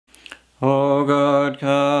O God,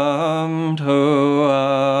 come to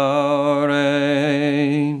our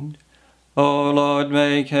aid. O Lord,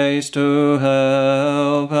 make haste to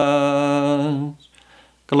help us.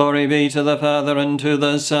 Glory be to the Father, and to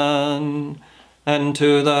the Son, and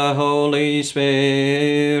to the Holy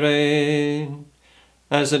Spirit,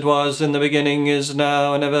 as it was in the beginning, is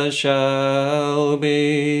now, and ever shall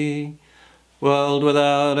be, world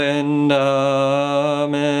without end.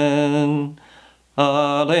 Amen.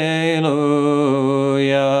 Alleluia.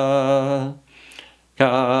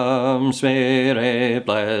 Come, Spirit,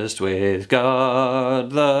 blessed with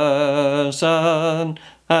God the Son,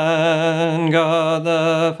 and God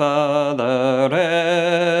the Father,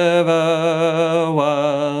 ever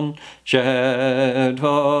one. Shed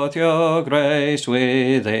forth your grace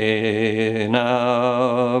within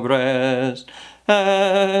our breast,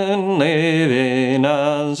 and live in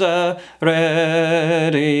us a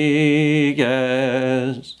ready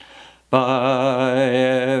guest. By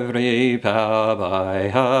every power, by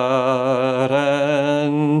heart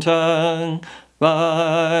and tongue,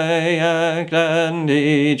 by act and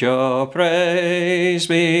deed, your praise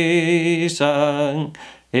be sung.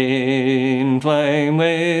 Inflame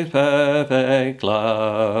with perfect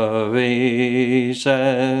love each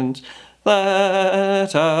sense,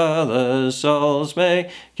 that other souls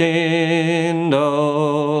may kindle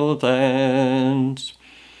thence.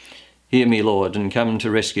 Hear me, Lord, and come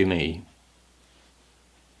to rescue me.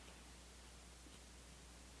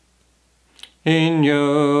 In you,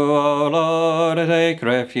 O Lord, I take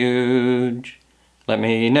refuge. Let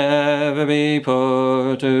me never be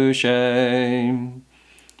put to shame.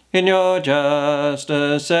 In your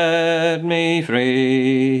justice set me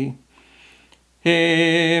free.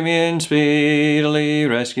 Hear me and speedily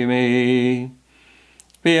rescue me.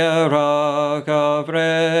 Be a rock of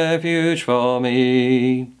refuge for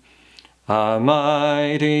me, a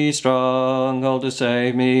mighty stronghold to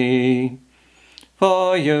save me.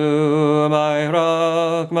 For you are my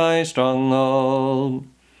rock, my stronghold.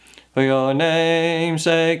 For your name's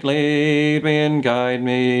sake lead me and guide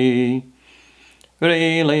me.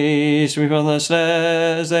 Release me from the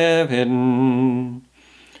snares they have hidden.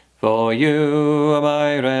 For you are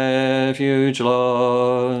my refuge,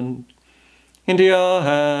 Lord. Into your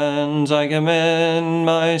hands I commend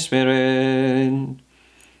my spirit.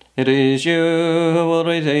 It is you who will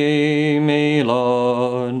redeem me,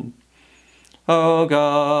 Lord. O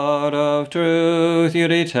God of truth, you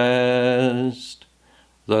detest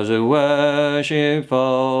those who worship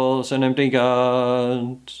false and empty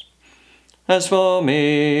gods. As for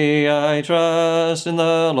me, I trust in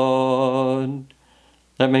the Lord.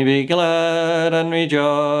 Let me be glad and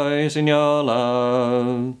rejoice in your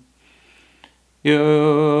love. You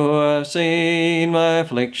have seen my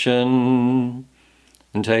affliction,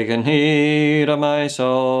 and taken heed of my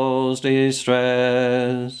soul's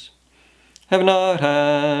distress. Have not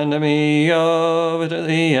handed me over to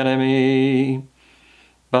the enemy,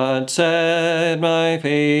 but set my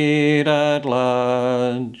feet at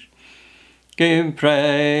large. Give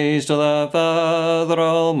praise to the Father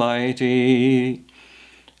Almighty,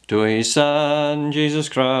 to his Son, Jesus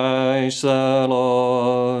Christ the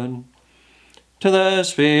Lord, to the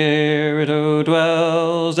Spirit who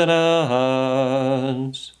dwells in our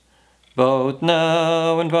hearts, both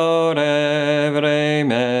now and forever.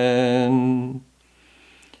 Amen.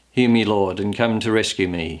 Hear me, Lord, and come to rescue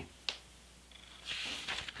me.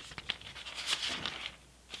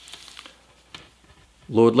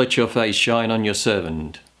 Lord, let your face shine on your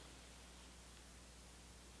servant.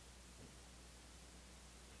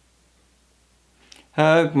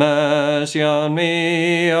 Have mercy on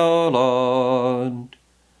me, O Lord,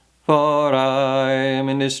 for I am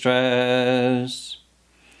in distress.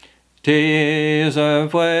 Tears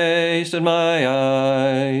have wasted my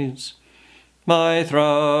eyes, my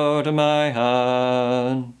throat and my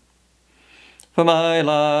heart. For my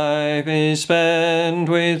life is spent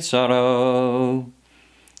with sorrow,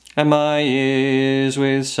 and my years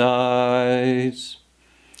with sighs.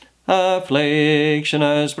 Affliction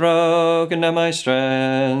has broken down my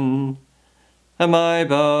strength, and my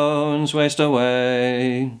bones waste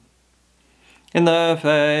away. In the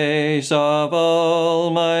face of all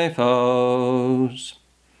my foes,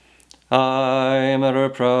 I am a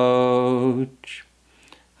reproach,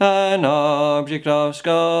 an object of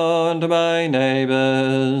scorn to my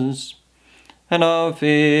neighbours, and of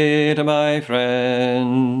fear to my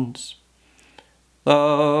friends.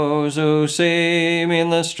 Those who see me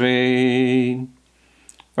in the street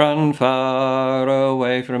run far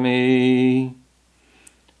away from me.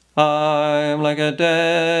 I am like a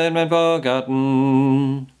dead man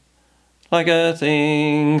forgotten, like a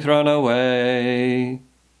thing thrown away.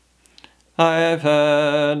 I have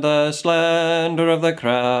heard the slander of the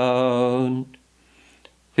crowd.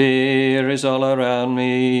 Fear is all around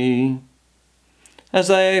me, as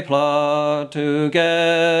they plot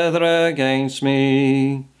together against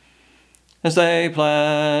me, as they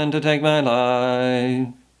plan to take my life.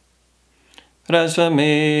 But as for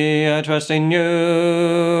me, I trust in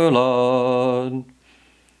you, Lord.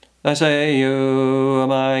 I say you are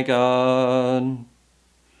my God.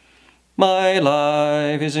 My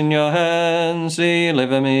life is in your hands,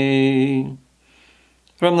 deliver me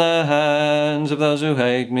from the hands of those who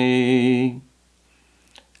hate me.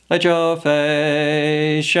 Let your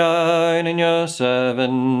face shine in your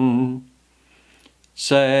servant.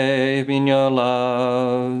 Save me in your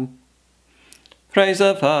love. Praise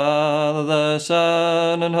the Father, the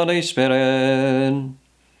Son, and Holy Spirit,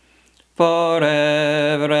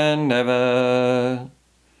 forever and ever.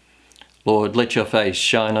 Lord, let your face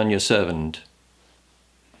shine on your servant.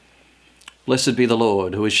 Blessed be the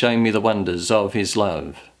Lord, who has shown me the wonders of his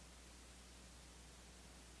love.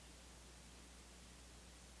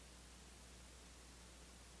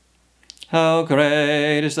 How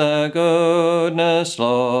great is the goodness,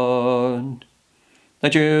 Lord,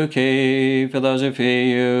 that you keep for those who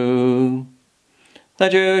fear you,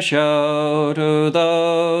 that you show to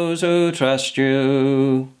those who trust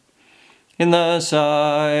you. In the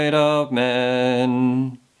sight of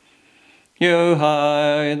men, you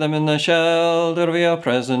hide them in the shelter of your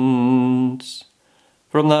presence,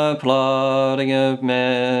 from the plotting of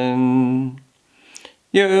men.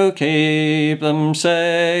 You keep them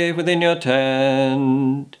safe within your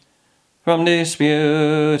tent, from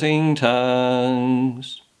disputing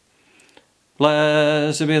tongues.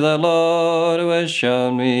 Blessed be the Lord who has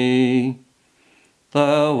shown me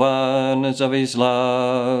the wonders of his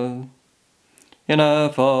love. In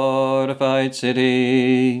a fortified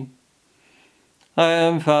city, I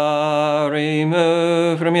am far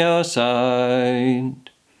removed from your sight.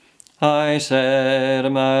 I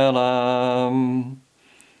set my alarm,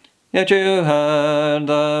 yet you heard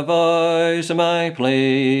the voice of my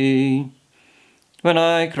plea when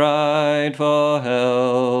I cried for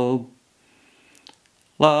help.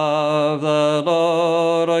 Love the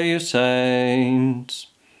Lord, all you saints.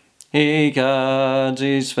 He guards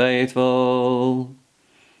his faithful,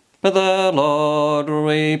 but the Lord will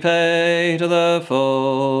repay to the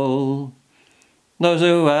full those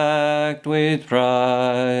who act with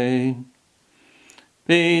pride.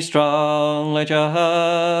 Be strong, let your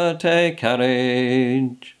heart take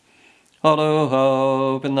courage, all who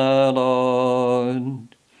hope in the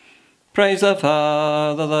Lord. Praise the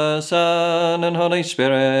Father, the Son, and Holy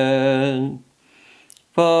Spirit,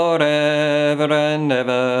 forever and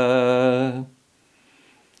ever.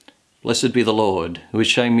 Blessed be the Lord, who has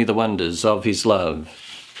shown me the wonders of his love.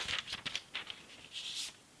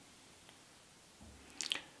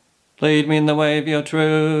 Lead me in the way of your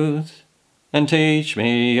truth, and teach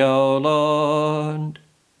me, O Lord.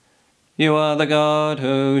 You are the God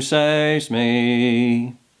who saves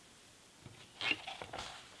me.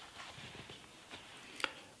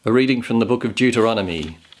 A reading from the book of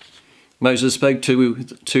Deuteronomy. Moses spoke to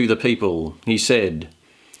the people. He said,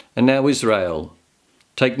 "And now, Israel,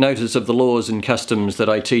 take notice of the laws and customs that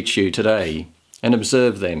I teach you today, and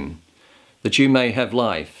observe them, that you may have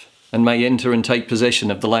life, and may enter and take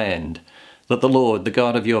possession of the land that the Lord, the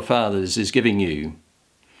God of your fathers, is giving you.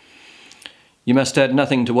 You must add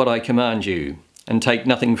nothing to what I command you, and take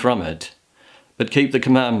nothing from it, but keep the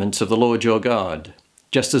commandments of the Lord your God,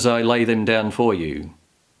 just as I lay them down for you.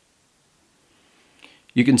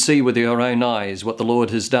 You can see with your own eyes what the Lord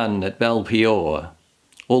has done at Baal Peor.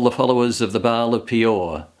 All the followers of the Baal of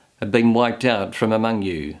Peor have been wiped out from among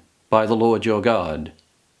you by the Lord your God.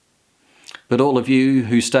 But all of you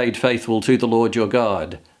who stayed faithful to the Lord your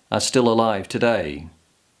God are still alive today.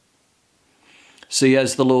 See,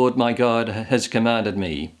 as the Lord my God has commanded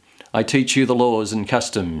me, I teach you the laws and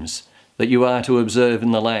customs that you are to observe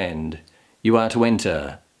in the land you are to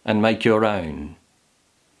enter and make your own.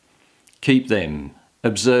 Keep them,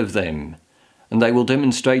 observe them, and they will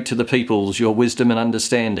demonstrate to the peoples your wisdom and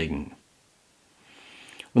understanding.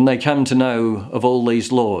 When they come to know of all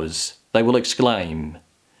these laws, they will exclaim,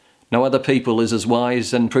 'No other people is as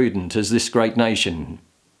wise and prudent as this great nation.'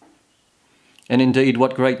 And indeed,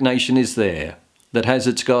 what great nation is there that has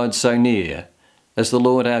its God so near as the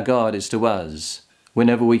Lord our God is to us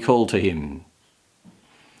whenever we call to him?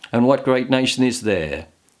 And what great nation is there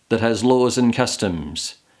that has laws and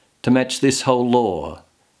customs to match this whole law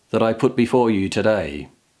that I put before you today?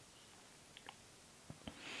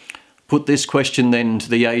 Put this question then to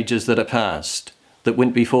the ages that are past, that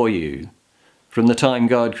went before you, from the time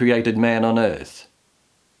God created man on earth.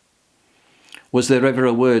 Was there ever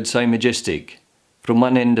a word so majestic, from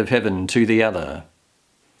one end of heaven to the other?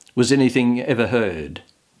 Was anything ever heard?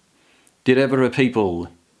 Did ever a people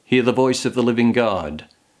hear the voice of the living God,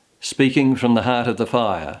 speaking from the heart of the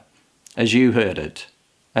fire, as you heard it,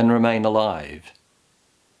 and remain alive?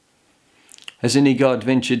 Has any God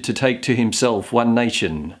ventured to take to himself one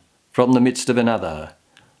nation from the midst of another,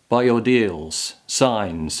 by ordeals,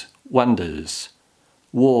 signs, wonders,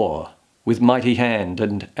 war, with mighty hand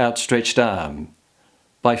and outstretched arm,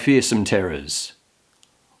 by fearsome terrors?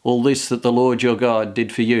 All this that the Lord your God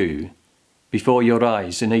did for you, before your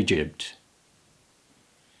eyes in Egypt.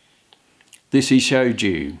 This he showed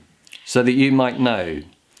you, so that you might know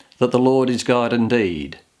that the Lord is God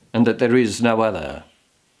indeed, and that there is no other.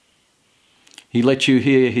 He let you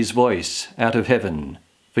hear his voice out of heaven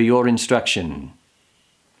for your instruction.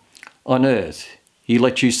 On earth he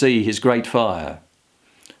let you see his great fire,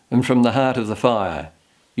 and from the heart of the fire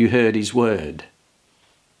you heard his word.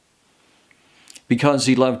 Because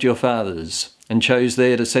he loved your fathers and chose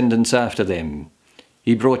their descendants after them,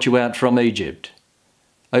 he brought you out from Egypt,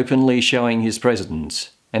 openly showing his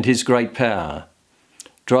presence and his great power,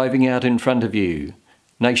 driving out in front of you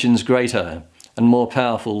nations greater and more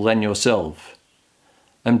powerful than yourself,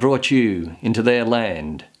 and brought you into their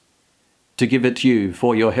land to give it you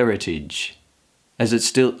for your heritage, as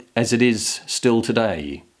it is still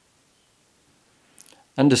today.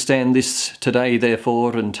 Understand this today,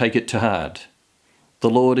 therefore, and take it to heart. The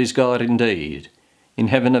Lord is God indeed, in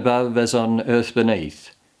heaven above as on earth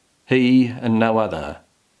beneath, he and no other.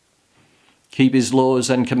 Keep his laws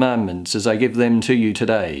and commandments as I give them to you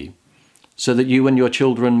today, so that you and your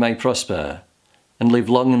children may prosper and live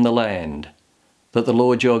long in the land that the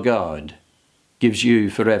Lord your God gives you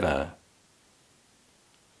forever.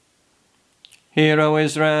 Hear, O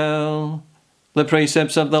Israel, the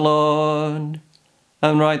precepts of the Lord,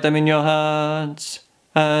 and write them in your hearts,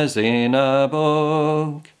 as in a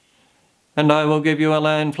book. And I will give you a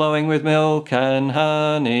land flowing with milk and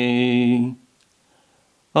honey.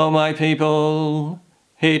 O my people,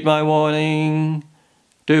 heed my warning,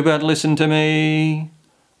 do but listen to me,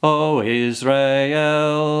 O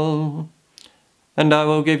Israel. And I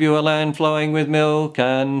will give you a land flowing with milk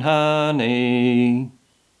and honey.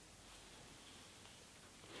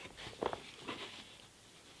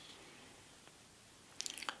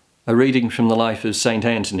 A reading from the life of Saint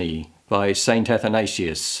Anthony by Saint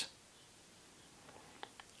Athanasius.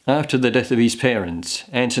 After the death of his parents,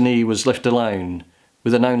 Anthony was left alone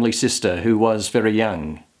with an only sister who was very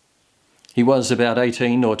young. He was about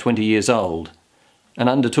 18 or 20 years old, and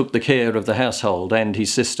undertook the care of the household and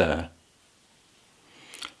his sister.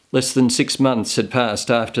 Less than 6 months had passed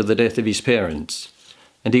after the death of his parents,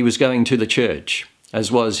 and he was going to the church,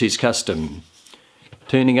 as was his custom,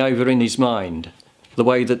 turning over in his mind the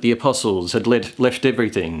way that the apostles had left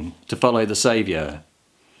everything to follow the Saviour,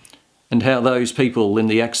 and how those people in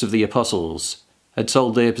the Acts of the Apostles had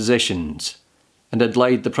sold their possessions and had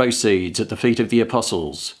laid the proceeds at the feet of the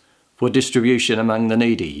apostles for distribution among the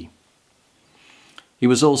needy. He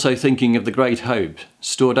was also thinking of the great hope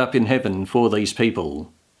stored up in heaven for these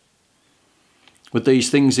people. With these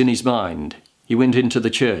things in his mind, he went into the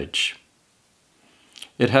church.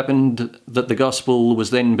 It happened that the gospel was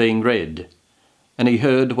then being read, and he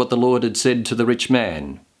heard what the Lord had said to the rich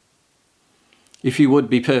man. If you would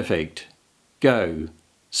be perfect, go,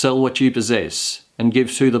 sell what you possess, and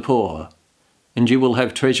give to the poor, and you will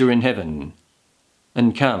have treasure in heaven.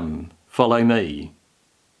 And come, follow me.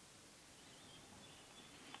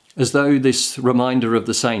 As though this reminder of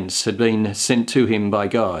the saints had been sent to him by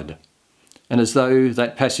God, and as though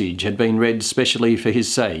that passage had been read specially for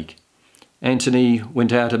his sake, Anthony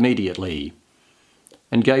went out immediately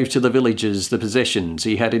and gave to the villagers the possessions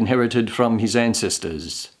he had inherited from his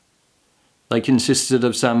ancestors. They consisted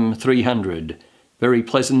of some 300 very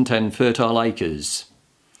pleasant and fertile acres,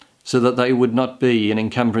 so that they would not be an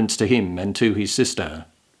encumbrance to him and to his sister.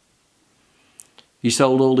 He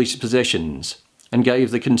sold all his possessions and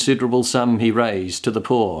gave the considerable sum he raised to the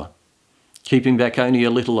poor, keeping back only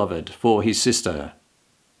a little of it for his sister.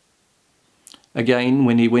 Again,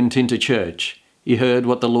 when he went into church, he heard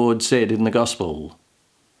what the Lord said in the Gospel: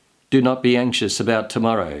 "Do not be anxious about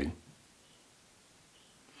tomorrow."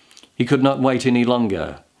 He could not wait any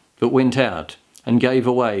longer, but went out and gave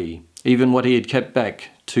away even what he had kept back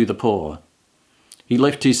to the poor. He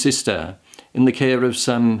left his sister in the care of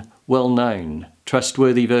some well-known,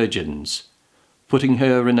 trustworthy virgins, putting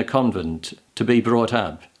her in a convent to be brought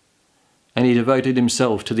up, and he devoted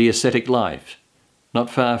himself to the ascetic life, not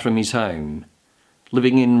far from his home,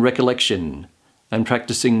 living in recollection and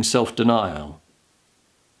practising self-denial.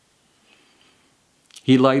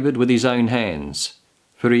 He laboured with his own hands,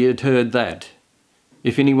 for he had heard that,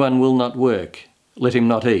 if anyone will not work, let him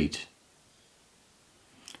not eat.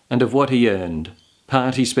 And of what he earned,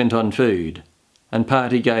 part he spent on food, and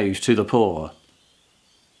part he gave to the poor.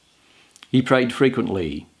 He prayed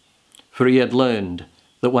frequently, for he had learned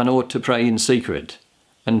that one ought to pray in secret,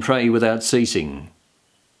 and pray without ceasing.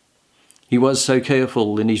 He was so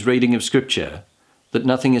careful in his reading of Scripture that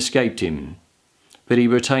nothing escaped him, but he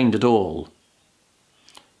retained it all,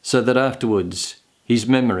 so that afterwards his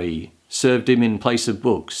memory served him in place of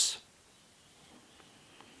books.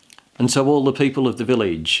 And so all the people of the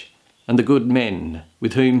village and the good men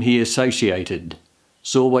with whom he associated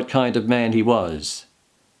saw what kind of man he was,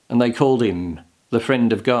 and they called him the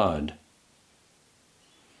friend of God.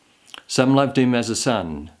 Some loved him as a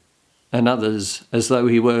son, and others as though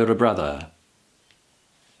he were a brother.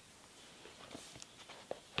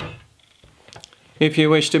 If you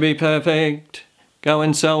wish to be perfect, go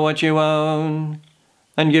and sell what you own,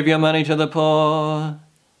 and give your money to the poor,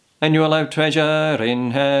 and you will have treasure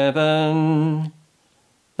in heaven.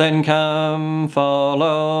 Then come,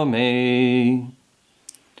 follow me.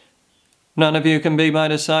 None of you can be my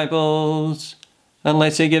disciples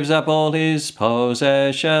unless he gives up all his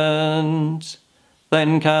possessions.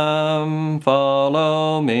 Then come,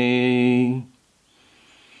 follow me.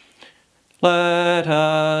 Let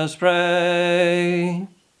us pray.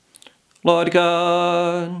 Lord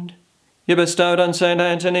God, you bestowed on St.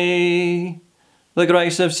 Anthony the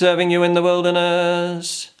grace of serving you in the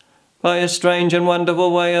wilderness by a strange and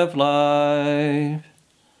wonderful way of life.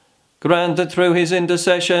 Grant that through his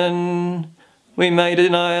intercession we may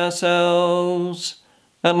deny ourselves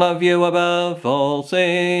and love you above all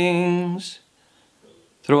things.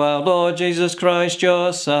 Through our Lord Jesus Christ,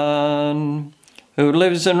 your Son, who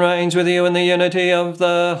lives and reigns with you in the unity of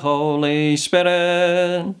the Holy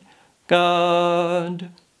Spirit, God,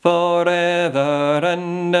 forever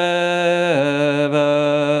and ever.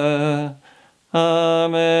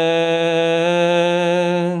 Amen.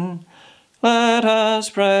 Let us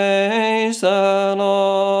praise the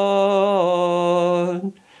Lord.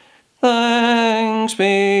 Thanks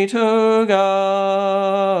be to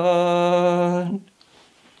God.